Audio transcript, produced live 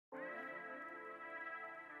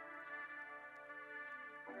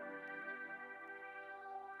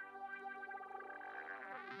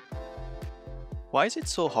Why is it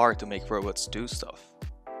so hard to make robots do stuff?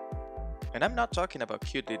 And I'm not talking about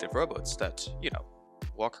cute little robots that,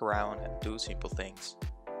 walk around and do simple things.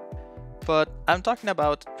 But I'm talking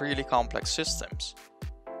about really complex systems.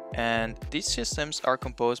 And these systems are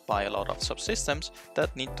composed by a lot of subsystems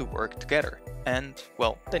that need to work together. And,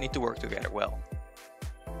 well, they need to work together well.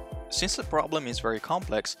 Since the problem is very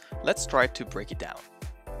complex, let's try to break it down.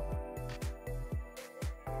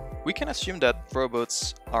 We can assume that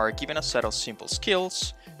robots are given a set of simple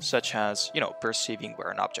skills, such as, perceiving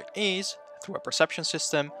where an object is through a perception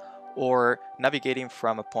system, or navigating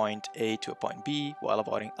from a point A to a point B while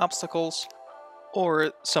avoiding obstacles,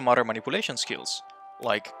 or some other manipulation skills,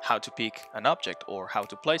 like how to pick an object or how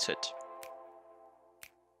to place it.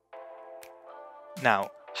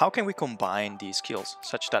 Now, how can we combine these skills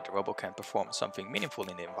such that the robot can perform something meaningful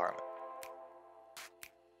in the environment?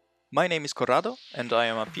 My name is Corrado, and I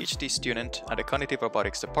am a PhD student at the Cognitive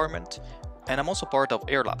Robotics department, and I'm also part of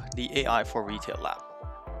AIRLab, the AI for Retail lab.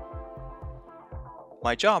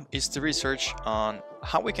 My job is to research on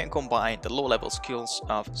how we can combine the low-level skills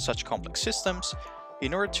of such complex systems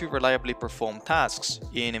in order to reliably perform tasks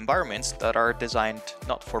in environments that are designed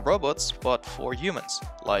not for robots but for humans,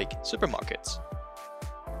 like supermarkets.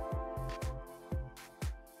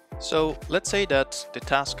 So let's say that the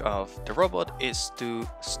task of the robot is to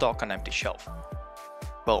stock an empty shelf.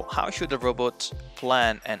 Well, how should the robot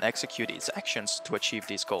plan and execute its actions to achieve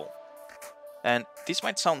this goal? And this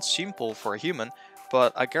might sound simple for a human,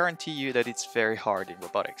 but I guarantee you that it's very hard in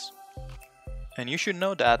robotics. And you should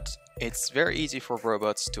know that it's very easy for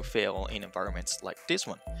robots to fail in environments like this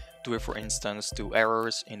one, due for instance to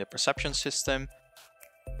errors in the perception system,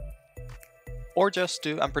 or just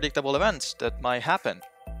to unpredictable events that might happen.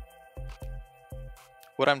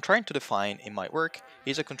 What I'm trying to define in my work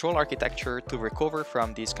is a control architecture to recover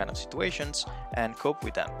from these kind of situations and cope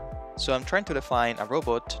with them. So I'm trying to define a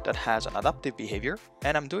robot that has an adaptive behavior,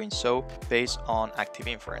 and I'm doing so based on active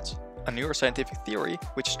inference, a neuroscientific theory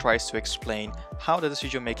which tries to explain how the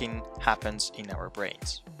decision-making happens in our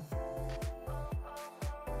brains.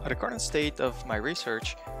 At the current state of my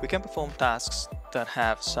research, we can perform tasks that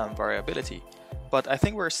have some variability, but I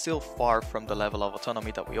think we're still far from the level of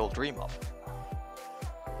autonomy that we all dream of.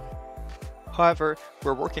 However,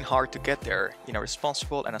 we're working hard to get there in a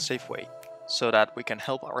responsible and a safe way, so that we can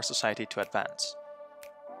help our society to advance.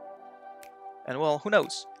 And well, who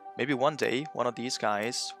knows? Maybe one day one of these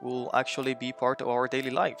guys will actually be part of our daily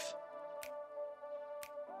life.